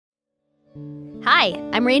Hi,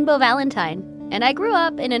 I'm Rainbow Valentine, and I grew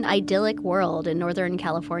up in an idyllic world in Northern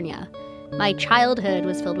California. My childhood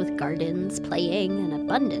was filled with gardens, playing, and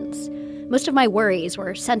abundance. Most of my worries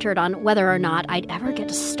were centered on whether or not I'd ever get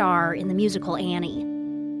to star in the musical Annie.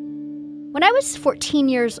 When I was 14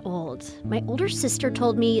 years old, my older sister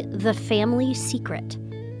told me the family secret.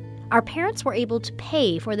 Our parents were able to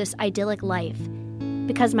pay for this idyllic life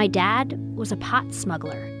because my dad was a pot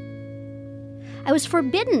smuggler. I was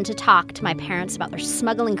forbidden to talk to my parents about their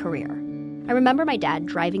smuggling career. I remember my dad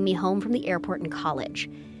driving me home from the airport in college.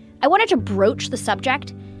 I wanted to broach the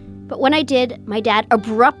subject, but when I did, my dad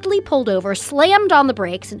abruptly pulled over, slammed on the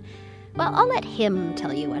brakes, and, well, I'll let him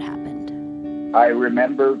tell you what happened. I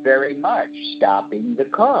remember very much stopping the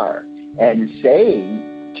car and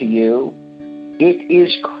saying to you, it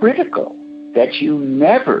is critical that you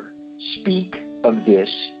never speak of this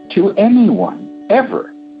to anyone,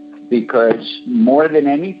 ever. Because more than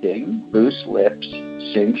anything, loose lips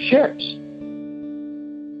sink ships.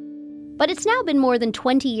 But it's now been more than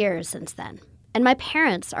 20 years since then, and my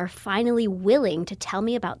parents are finally willing to tell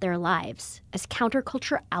me about their lives as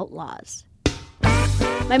counterculture outlaws.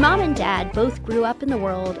 My mom and dad both grew up in the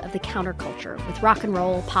world of the counterculture with rock and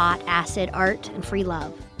roll, pot, acid, art, and free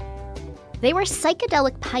love. They were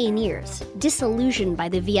psychedelic pioneers, disillusioned by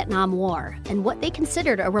the Vietnam War and what they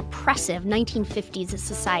considered a repressive 1950s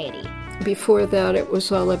society. Before that, it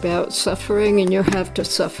was all about suffering, and you have to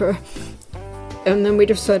suffer. And then we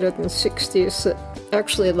decided in the 60s that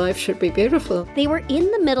actually life should be beautiful. They were in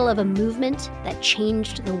the middle of a movement that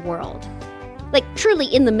changed the world. Like, truly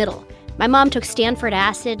in the middle. My mom took Stanford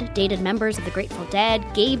acid, dated members of the Grateful Dead,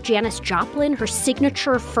 gave Janis Joplin her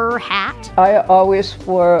signature fur hat. I always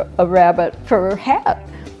wore a rabbit fur hat.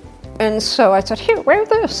 And so I said, here, wear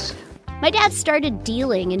this. My dad started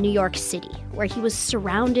dealing in New York City, where he was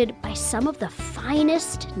surrounded by some of the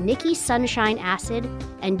finest Nicky Sunshine acid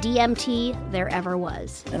and DMT there ever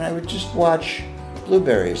was. And I would just watch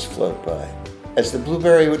blueberries float by. As the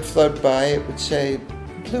blueberry would float by, it would say,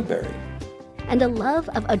 blueberry. And a love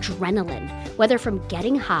of adrenaline, whether from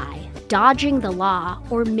getting high, dodging the law,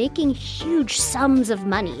 or making huge sums of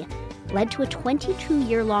money, led to a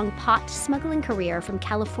 22-year-long pot smuggling career from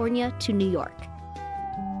California to New York.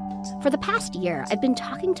 For the past year, I've been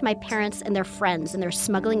talking to my parents and their friends in their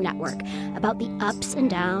smuggling network about the ups and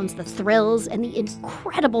downs, the thrills, and the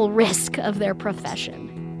incredible risk of their profession.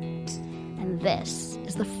 And this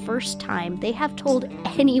is the first time they have told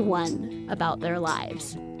anyone about their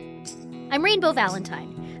lives. I'm Rainbow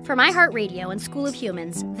Valentine. For iHeartRadio and School of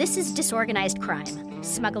Humans, this is Disorganized Crime,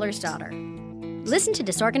 Smuggler's Daughter. Listen to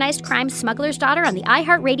Disorganized Crime, Smuggler's Daughter on the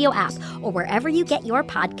iHeartRadio app or wherever you get your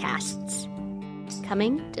podcasts.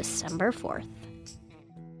 Coming December 4th.